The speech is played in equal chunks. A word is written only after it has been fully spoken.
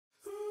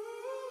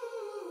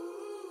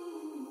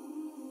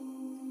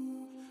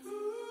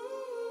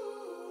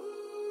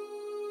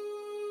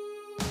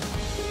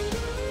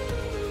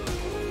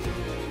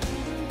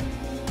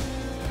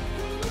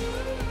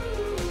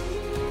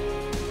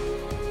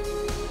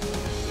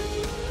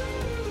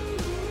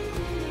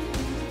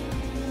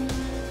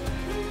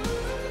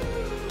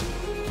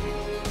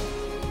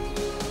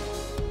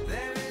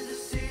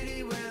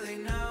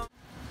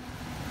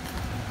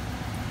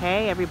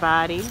Hey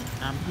everybody,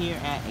 I'm here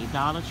at a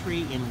Dollar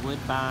Tree in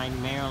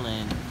Woodbine,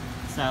 Maryland.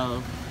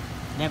 So,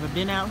 never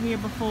been out here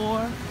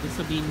before. This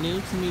will be new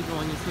to me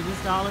going into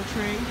this Dollar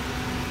Tree.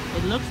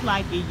 It looks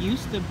like it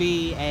used to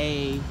be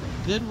a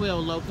Goodwill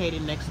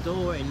located next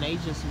door and they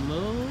just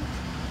moved.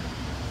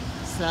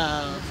 So,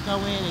 let's go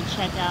in and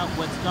check out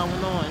what's going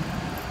on.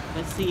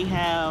 Let's see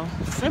how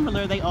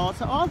similar they are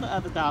to all the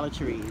other Dollar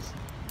Trees.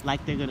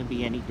 Like they're gonna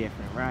be any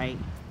different, right?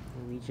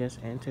 We just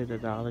entered the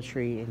Dollar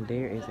Tree and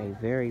there is a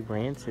very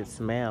rancid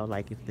smell,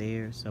 like if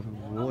there's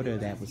some water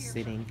that was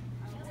sitting.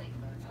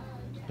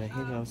 But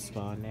here goes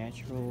Spa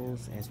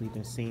Naturals, as we've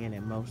been seeing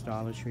at most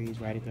Dollar Trees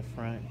right at the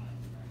front.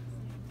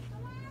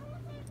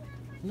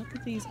 Look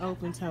at these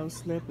open toe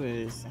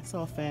slippers. I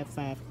saw Fab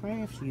Five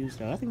Crafts use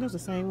those. I think those are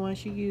the same ones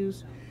she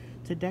used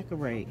to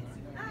decorate.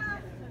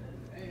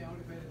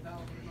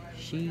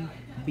 She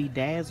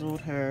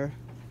bedazzled her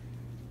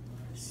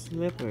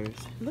slippers.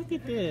 Look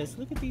at this.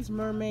 Look at these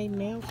Mermaid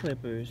nail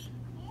clippers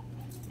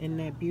in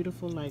that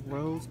beautiful like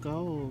rose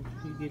gold.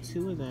 You get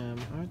two of them.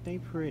 Aren't they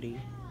pretty?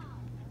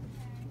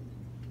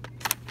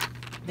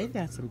 They've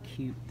got some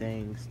cute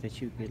things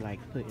that you could like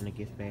put in a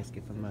gift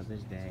basket for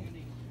Mother's Day.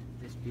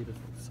 This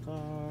beautiful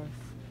scarf.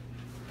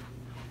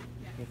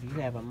 If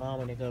you have a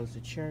mama that goes to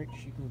church,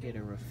 you can get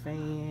her a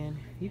fan.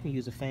 You can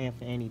use a fan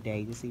for any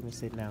day, just even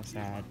sitting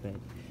outside, but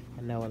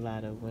I know a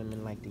lot of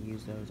women like to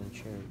use those in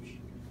church.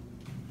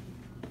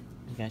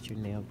 You got your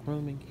nail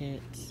grooming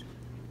kits.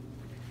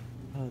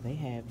 Oh, they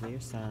have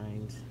their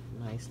signs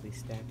nicely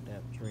stacked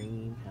up.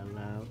 Dream,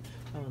 hello.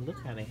 Oh, and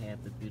look how they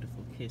have the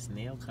beautiful Kiss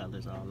nail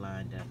colors all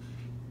lined up.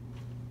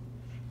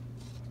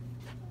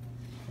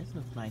 This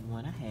looks like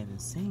one I haven't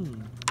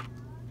seen.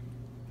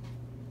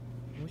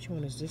 Which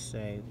one does this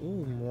say?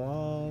 Ooh,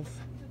 Mauve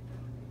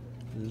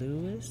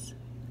Lewis.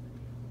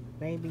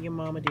 Maybe your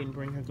mama didn't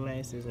bring her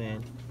glasses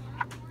in.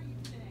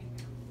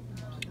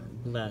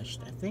 Blushed.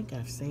 I think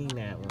I've seen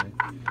that one.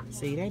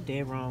 See, they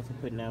dead wrong for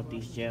putting out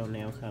these gel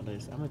nail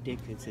colors. I'm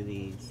addicted to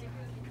these.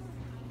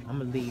 I'm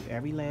gonna leave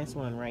every last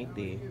one right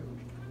there.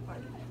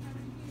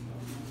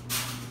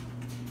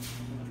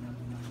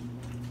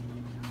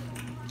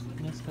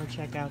 Let's go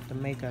check out the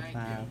makeup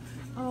aisle.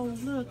 Oh,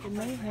 look, and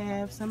they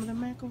have some of the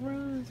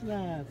macaroons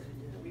left.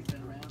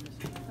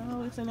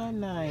 Oh, isn't that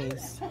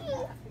nice?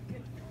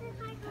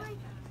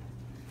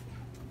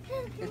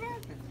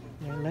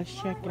 Now let's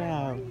check it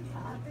out.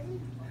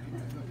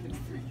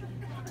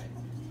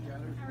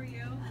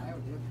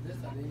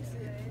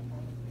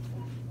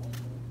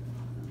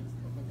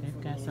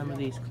 They've got some of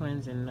these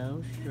cleansing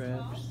nose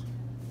strips.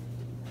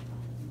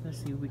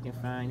 Let's see what we can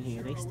find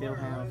here. They still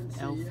have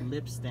e.l.f.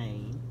 lip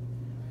stain,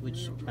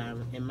 which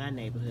in my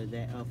neighborhood,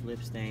 that e.l.f.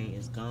 lip stain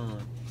is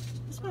gone.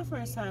 This is my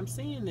first time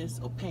seeing this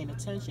or paying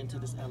attention to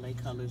this LA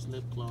Colors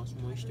Lip Gloss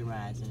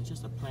Moisturizing. It's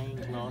just a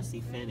plain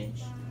glossy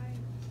finish.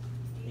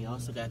 They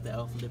also got the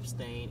e.l.f. lip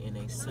stain in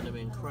a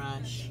Cinnamon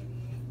Crush.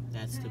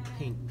 That's the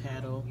pink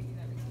petal.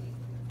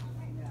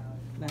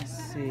 Let's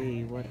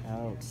see what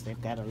else.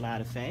 They've got a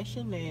lot of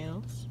fashion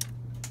nails.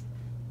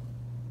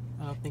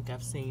 I don't think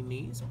I've seen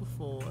these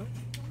before.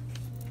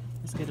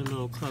 Let's get a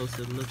little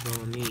closer look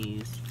on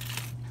these.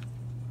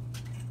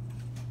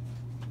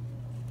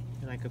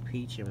 Like a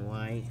peach and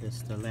white, the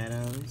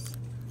stilettos.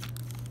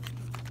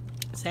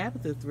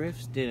 Tabitha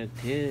Thrifts did a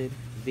good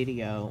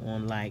video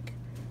on like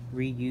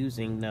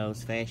reusing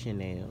those fashion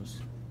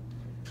nails,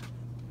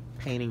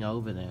 painting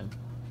over them.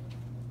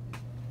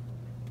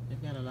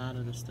 They've got a lot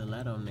of the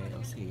stiletto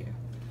nails here.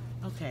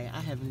 Okay,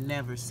 I have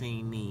never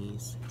seen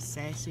these.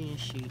 Sassy and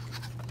Chic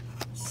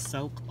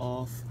Soak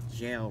Off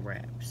Gel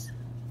Wraps.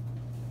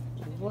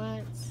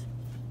 What?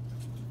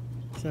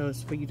 So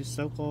it's for you to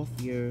soak off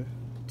your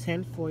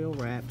tinfoil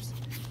wraps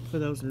for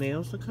those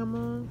nails to come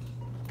on?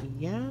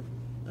 Yeah.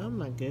 Oh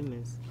my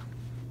goodness.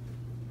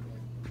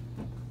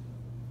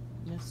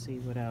 Let's see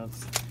what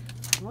else.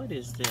 What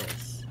is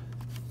this?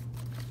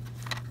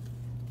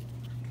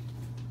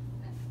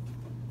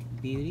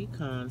 Beauty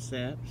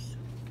Concepts.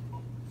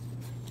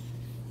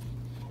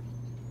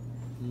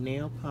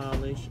 Nail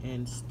polish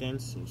and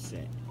stencil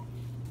set.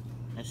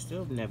 I still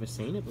have never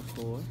seen it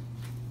before.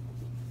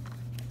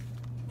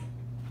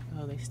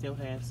 Oh, they still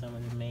have some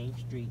of the Main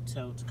Street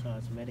Totes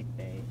cosmetic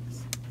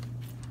bags.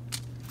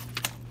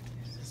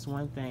 This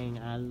one thing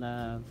I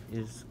love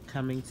is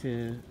coming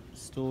to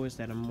stores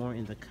that are more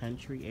in the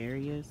country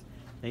areas.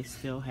 They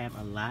still have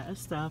a lot of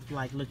stuff.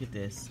 Like, look at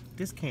this.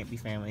 This can't be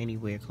found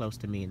anywhere close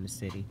to me in the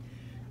city.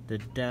 The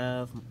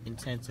Dove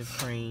Intensive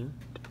Cream.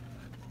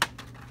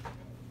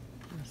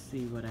 Let's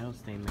see what else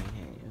they may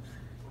have.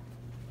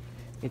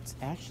 It's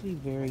actually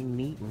very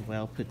neat and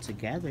well put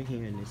together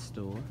here in this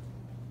store.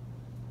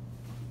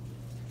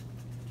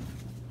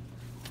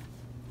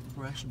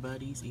 Brush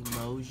Buddies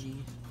Emoji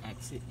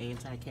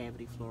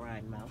Anti-Cavity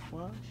Fluoride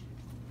Mouthwash.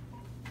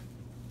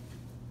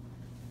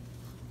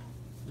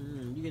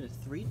 You get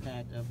a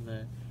 3-pack of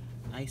the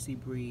Icy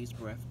Breeze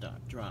Breath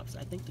Drops.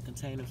 I think the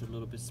container's a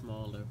little bit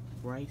smaller.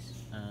 Bryce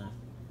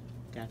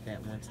got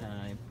that one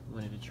time.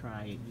 Wanted to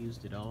try it.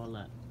 Used it all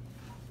up.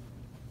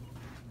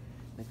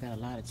 They've got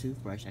a lot of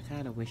toothbrush. I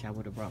kind of wish I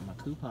would have brought my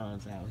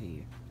coupons out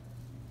here.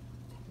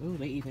 Ooh,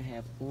 they even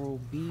have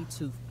Oral-B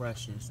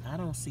toothbrushes. I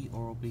don't see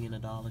Oral-B in the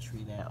Dollar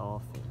Tree that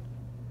often.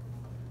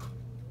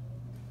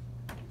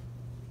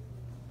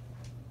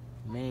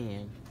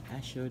 Man, I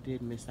sure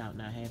did miss out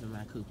not having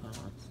my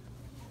coupons.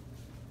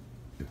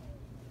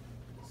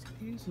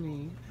 Excuse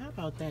me, how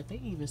about that?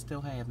 They even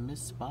still have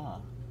Miss Spa.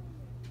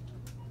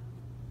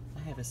 I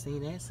haven't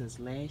seen that since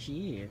last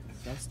year.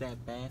 That's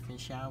that bath and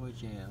shower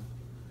gel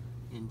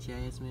in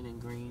jasmine and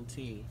green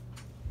tea.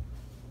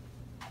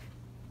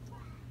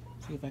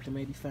 See if I can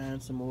maybe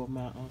find some more of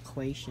my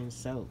Equation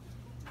soap.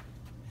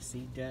 I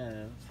see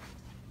Dove.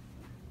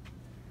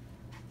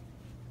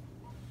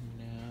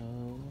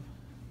 No.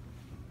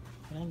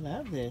 But I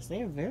love this.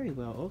 They're very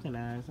well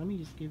organized. Let me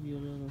just give you a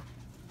little...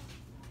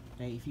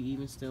 Hey, if you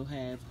even still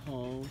have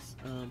Halls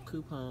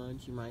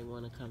coupons, you might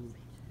want to come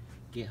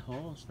get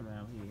Halls from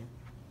out here.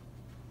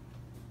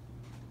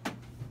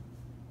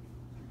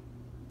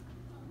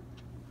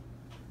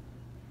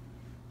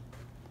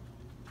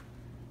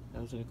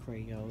 Those are the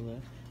Crayola.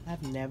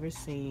 I've never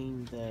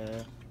seen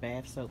the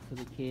bath soap for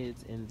the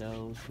kids in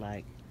those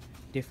like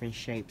different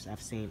shapes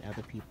I've seen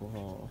other people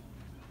haul.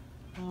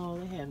 Oh,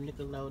 they have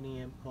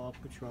Nickelodeon Paw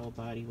Patrol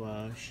body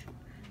wash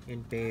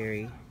in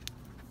berry.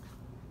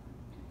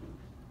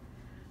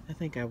 I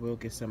think I will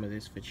get some of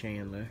this for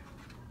Chandler.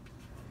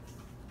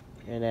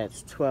 And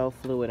that's 12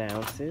 fluid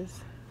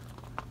ounces.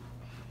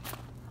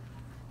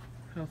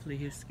 Hopefully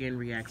his skin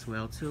reacts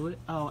well to it.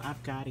 Oh,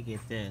 I've got to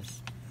get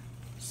this.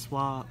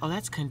 Suave. Oh,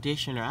 that's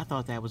conditioner. I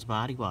thought that was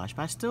body wash,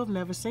 but I still have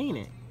never seen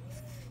it.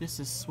 This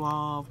is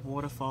Suave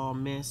Waterfall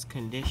Mist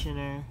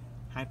Conditioner,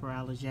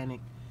 hyperallergenic,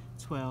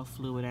 12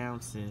 fluid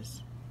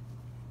ounces.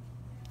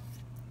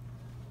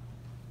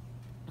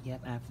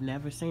 Yep, I've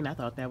never seen it. I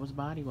thought that was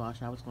body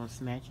wash. I was going to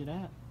snatch it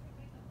up.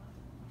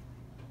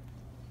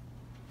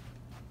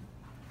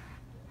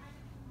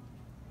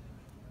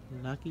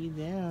 Lucky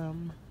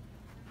them.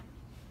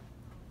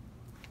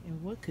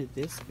 And what could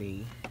this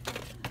be?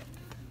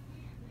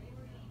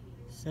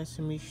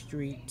 Sesame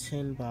Street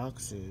 10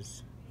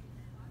 boxes.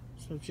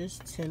 So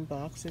just 10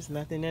 boxes,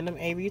 nothing in them.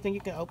 Avery, you think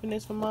you can open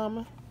this for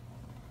Mama?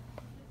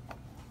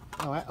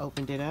 Oh, I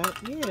opened it up.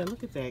 Yeah,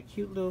 look at that.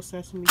 Cute little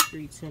Sesame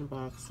Street 10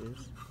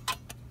 boxes.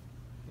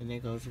 And there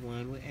goes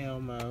one with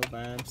Elmo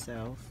by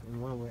himself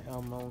and one with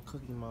Elmo and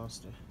Cookie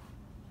Monster.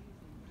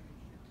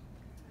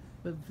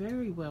 But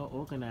very well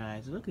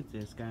organized. Look at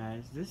this,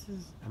 guys. This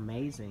is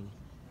amazing.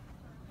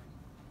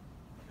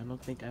 I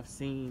don't think I've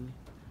seen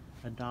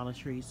a Dollar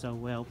Tree so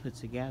well put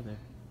together.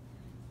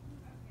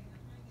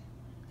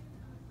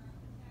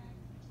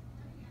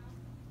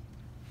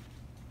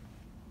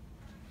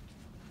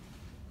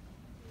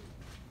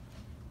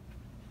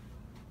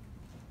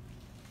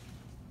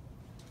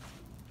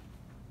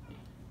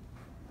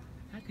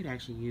 I could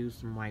actually use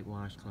some white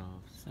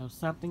washcloths. So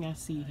something I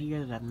see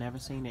here that I've never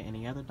seen at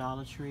any other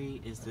Dollar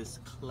Tree is this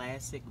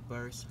Classic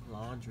Burst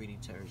laundry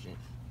detergent.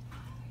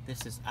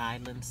 This is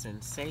Island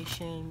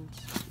Sensations.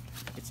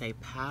 It's a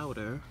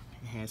powder.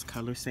 It has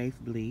color safe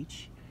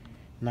bleach,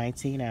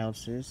 19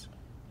 ounces.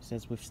 It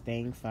says with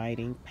stain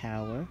fighting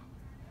power.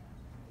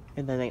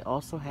 And then they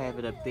also have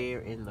it up there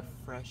in the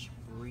Fresh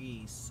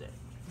Breeze set.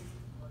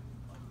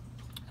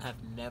 I've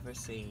never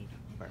seen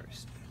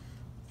Burst.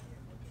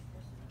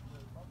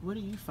 What do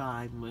you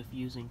find with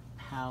using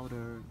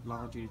powder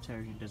laundry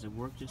detergent? Does it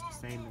work just the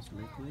same as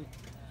liquid?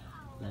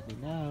 Let me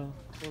know.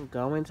 I'm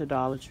going to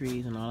Dollar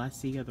Trees and all I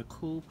see are the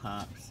Cool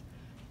Pops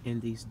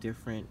in these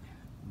different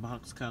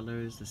box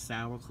colors, the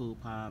sour Cool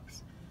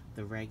Pops,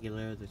 the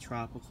regular, the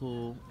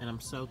tropical, and I'm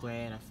so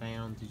glad I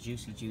found the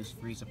Juicy Juice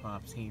Freezer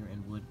Pops here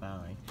in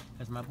Woodbine,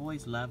 because my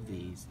boys love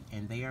these,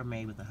 and they are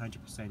made with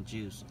 100%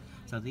 juice,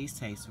 so these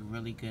taste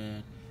really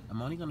good.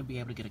 I'm only going to be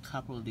able to get a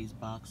couple of these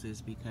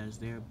boxes because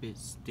they're a bit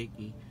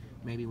sticky.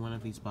 Maybe one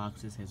of these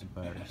boxes has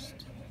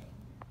burst.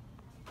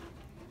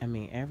 I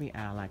mean, every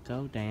aisle I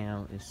go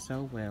down is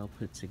so well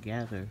put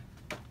together,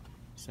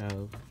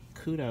 so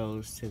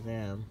kudos to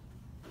them.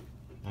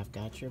 I've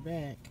got your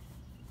back.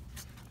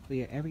 But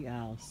yeah, every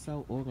aisle is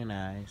so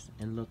organized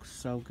and looks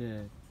so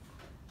good.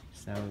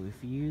 So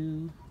if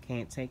you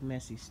can't take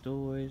messy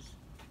stores,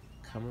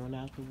 come on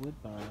out to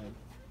Woodbine.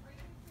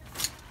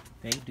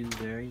 They do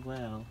very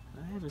well.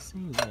 I haven't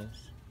seen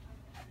this.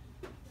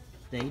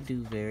 They do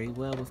very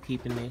well with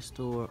keeping their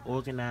store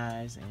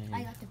organized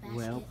and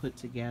well put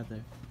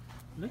together.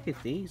 Look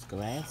at these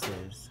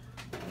glasses.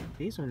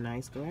 These are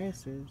nice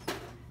glasses.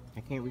 I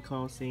can't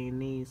recall seeing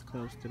these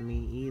close to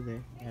me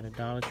either. At a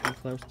Dollar Tree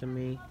close to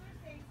me.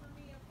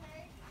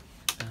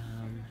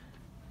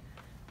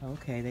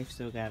 Okay, they've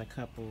still got a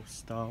couple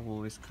Star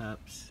Wars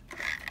cups.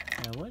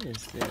 Now, what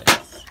is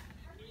this?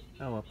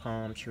 Oh, a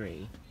palm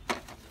tree.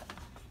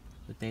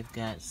 But they've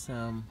got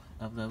some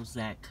of those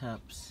Zach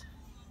cups.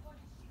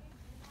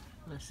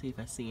 Let's see if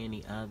I see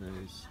any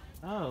others.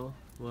 Oh,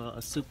 well,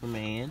 a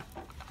Superman.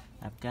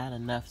 I've got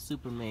enough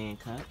Superman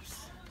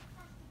cups.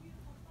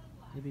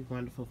 It'd be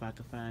wonderful if I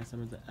could find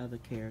some of the other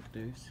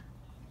characters.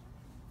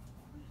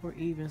 Or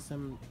even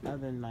some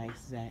other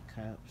nice Zach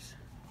cups.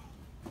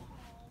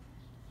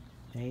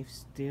 They've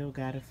still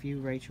got a few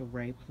Rachel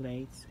Ray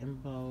plates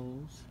and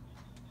bowls.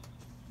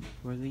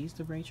 Were these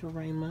the Rachel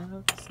Ray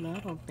mugs? No, I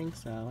don't think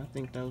so. I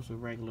think those were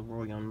regular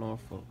Royal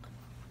Norfolk.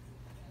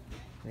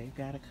 They've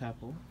got a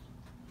couple.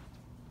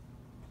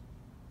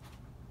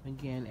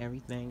 Again,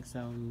 everything's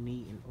so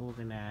neat and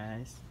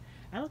organized.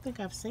 I don't think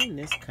I've seen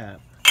this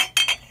cup.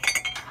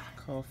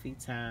 Coffee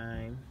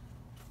time.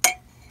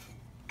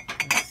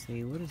 Let's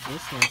see, what does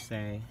this one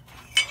say?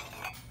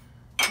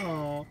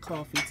 Oh,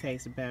 coffee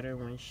tastes better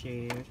when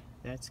shared.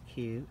 That's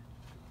cute.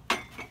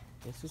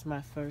 This was my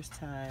first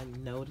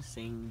time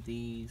noticing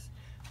these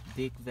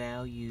big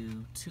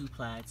value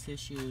 2-ply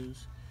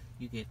tissues.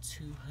 You get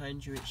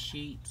 200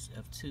 sheets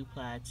of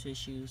 2-ply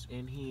tissues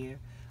in here.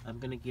 I'm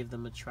gonna give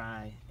them a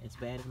try. As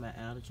bad as my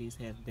allergies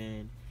have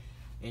been,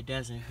 it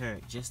doesn't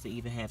hurt just to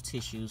even have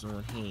tissues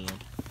on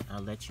hand.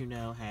 I'll let you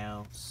know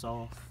how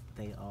soft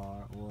they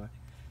are or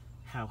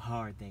how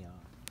hard they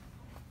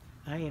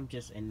are. I am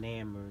just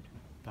enamored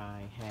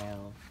by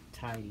how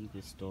tidy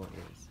this store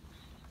is.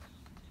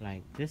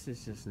 Like, this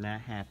is just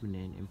not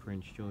happening in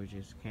Prince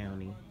George's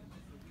County.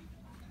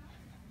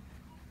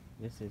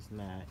 This is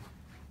not.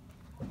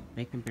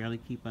 They can barely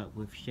keep up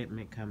with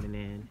shipment coming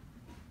in.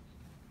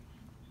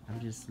 I'm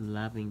just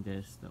loving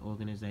this, the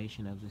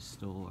organization of the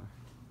store.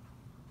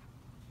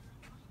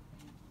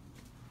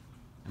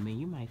 I mean,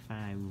 you might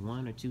find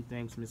 1 or 2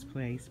 things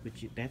misplaced, but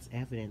that's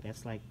evident.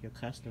 That's like your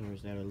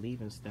customers that are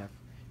leaving stuff,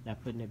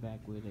 not putting it back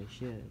where they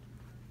should.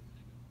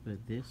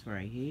 But this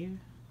right here,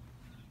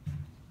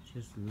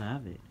 just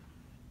love it.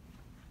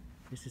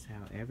 This is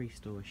how every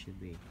store should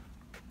be.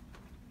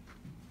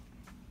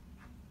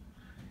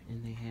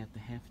 And they have the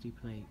hefty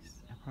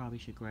plates. I probably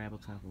should grab a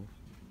couple.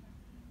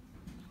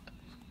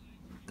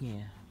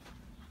 Yeah,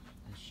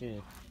 I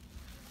should.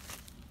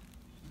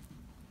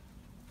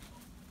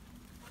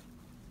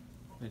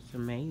 It's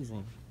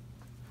amazing.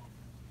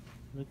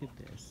 Look at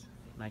this.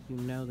 Like, you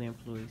know the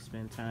employees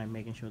spend time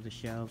making sure the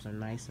shelves are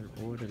nice and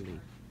orderly.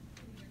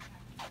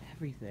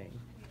 Everything.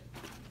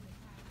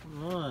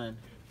 Come on.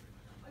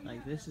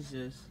 Like, this is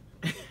just...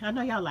 I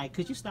know y'all like,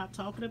 could you stop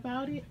talking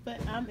about it?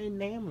 But I'm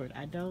enamored.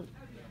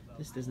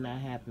 This does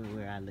not happen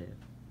where I live.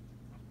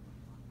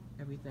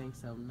 Everything's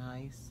so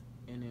nice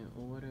and in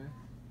order.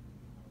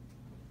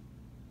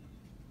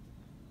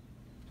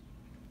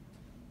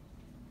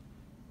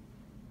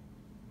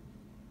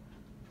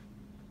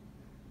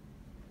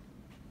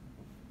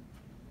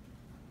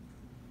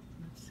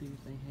 Let's see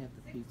if they have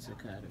the pizza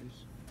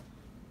cutters.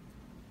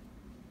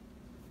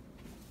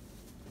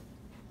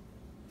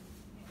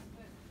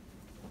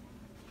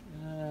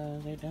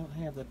 They don't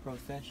have the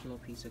professional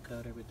pizza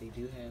cutter, but they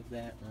do have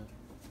that one.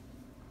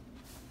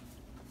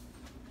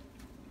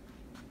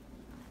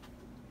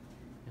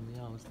 And we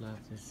always love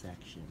this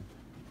section.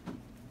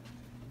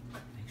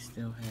 They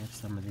still have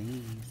some of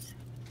these.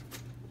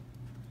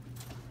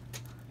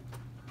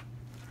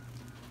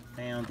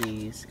 Found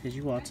these, because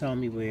you all told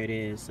me where it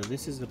is. So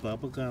this is the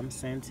bubblegum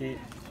scented.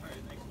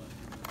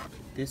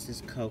 This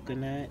is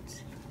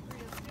coconut.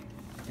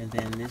 And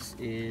then this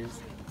is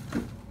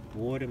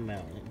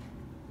watermelon.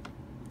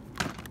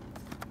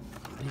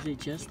 Is it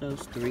just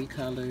those 3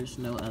 colors?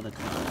 No other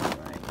colors,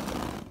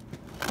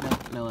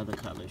 right? No other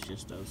colors,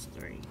 just those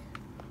 3.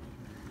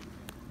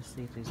 Let's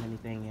see if there's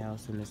anything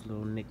else in this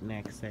little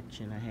knick-knack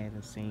section I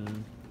haven't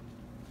seen.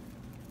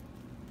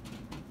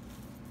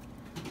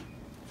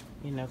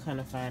 You know, kind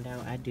of find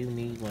out I do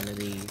need one of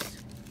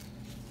these.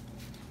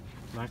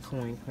 My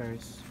coin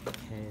purse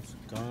has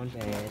gone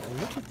bad. And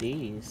look at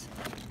these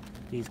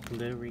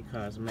glittery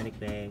cosmetic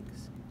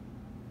bags.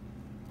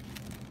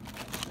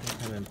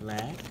 They come in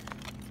black,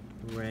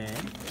 red,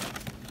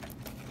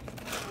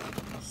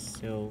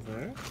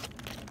 silver,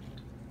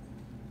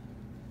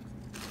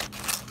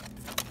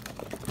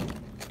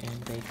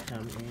 and they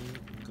come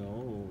in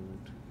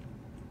gold.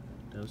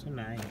 Those are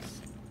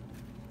nice.